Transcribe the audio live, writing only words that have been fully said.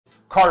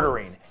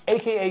Cardarine,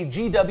 aka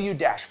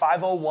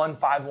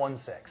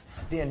GW-501516,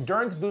 the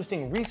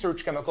endurance-boosting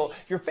research chemical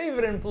your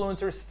favorite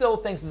influencer still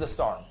thinks is a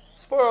SARM.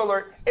 Spoiler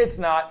alert, it's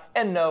not,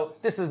 and no,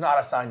 this is not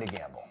a sign to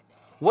gamble.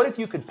 What if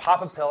you could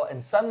pop a pill and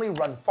suddenly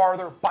run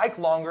farther, bike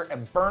longer,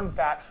 and burn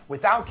fat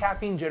without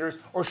caffeine jitters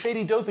or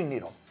shady doping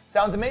needles?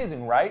 Sounds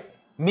amazing, right?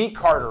 Meet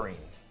Cardarine.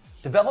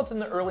 Developed in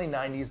the early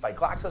 90s by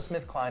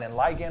GlaxoSmithKline and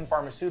Ligand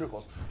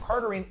Pharmaceuticals,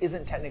 Cardarine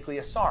isn't technically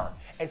a SARM.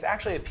 It's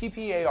actually a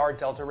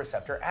PPAR-delta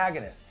receptor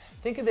agonist.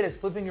 Think of it as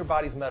flipping your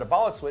body's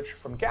metabolic switch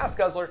from gas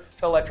guzzler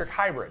to electric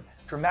hybrid,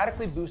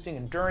 dramatically boosting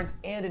endurance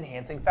and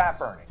enhancing fat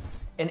burning.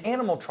 In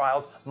animal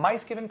trials,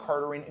 mice given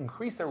Cardarine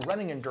increased their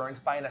running endurance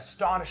by an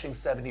astonishing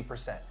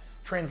 70%.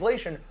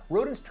 Translation,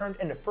 rodents turned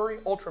into furry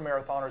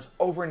ultramarathoners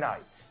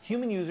overnight.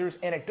 Human users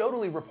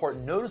anecdotally report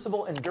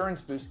noticeable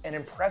endurance boosts and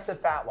impressive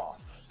fat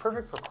loss,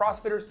 perfect for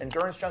CrossFitters,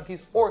 endurance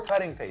junkies, or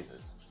cutting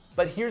phases.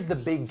 But here's the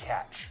big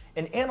catch.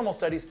 In animal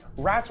studies,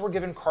 rats were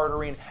given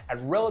Cardarine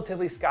at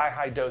relatively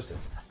sky-high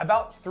doses,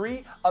 about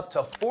 3 up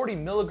to 40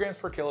 milligrams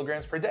per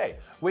kilograms per day,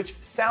 which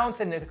sounds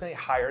significantly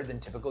higher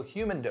than typical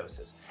human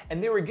doses.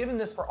 And they were given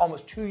this for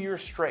almost 2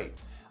 years straight.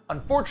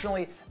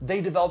 Unfortunately, they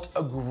developed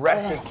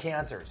aggressive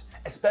cancers,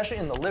 especially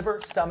in the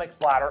liver, stomach,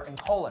 bladder,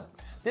 and colon.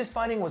 This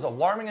finding was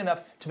alarming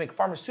enough to make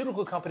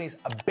pharmaceutical companies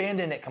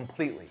abandon it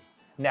completely.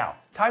 Now,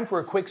 time for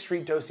a quick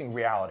street dosing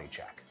reality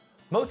check.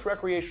 Most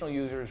recreational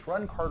users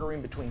run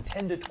Cardarine between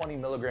 10 to 20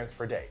 milligrams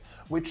per day,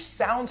 which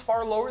sounds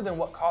far lower than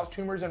what caused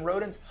tumors in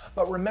rodents,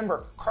 but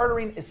remember,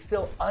 Cardarine is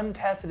still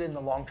untested in the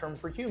long term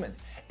for humans,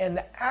 and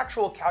the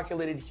actual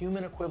calculated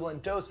human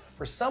equivalent dose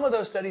for some of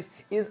those studies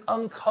is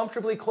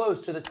uncomfortably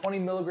close to the 20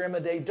 milligram a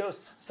day dose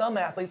some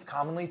athletes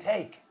commonly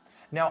take.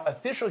 Now,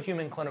 official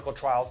human clinical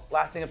trials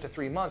lasting up to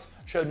 3 months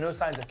showed no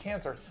signs of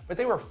cancer, but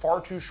they were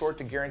far too short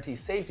to guarantee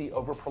safety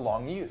over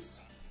prolonged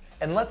use.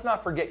 And let's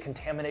not forget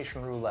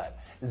contamination roulette.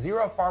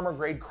 Zero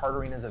pharma-grade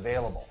Cardarine is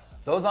available.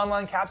 Those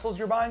online capsules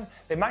you're buying,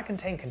 they might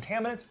contain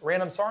contaminants,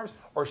 random SARMs,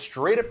 or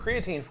straight-up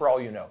creatine for all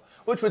you know,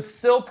 which would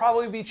still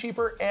probably be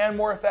cheaper and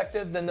more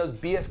effective than those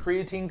BS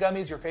creatine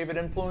gummies your favorite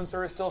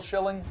influencer is still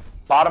shilling.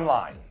 Bottom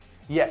line.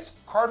 Yes,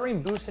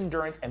 Cardarine boosts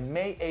endurance and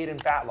may aid in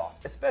fat loss,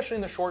 especially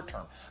in the short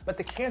term, but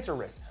the cancer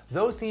risks,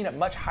 those seen at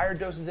much higher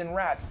doses in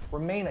rats,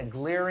 remain a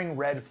glaring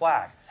red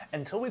flag.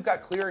 Until we've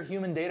got clearer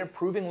human data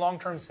proving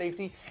long-term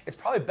safety, it's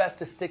probably best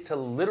to stick to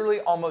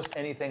literally almost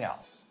anything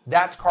else.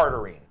 That's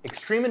Cardarine.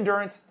 Extreme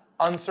endurance,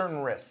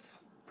 uncertain risks.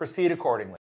 Proceed accordingly.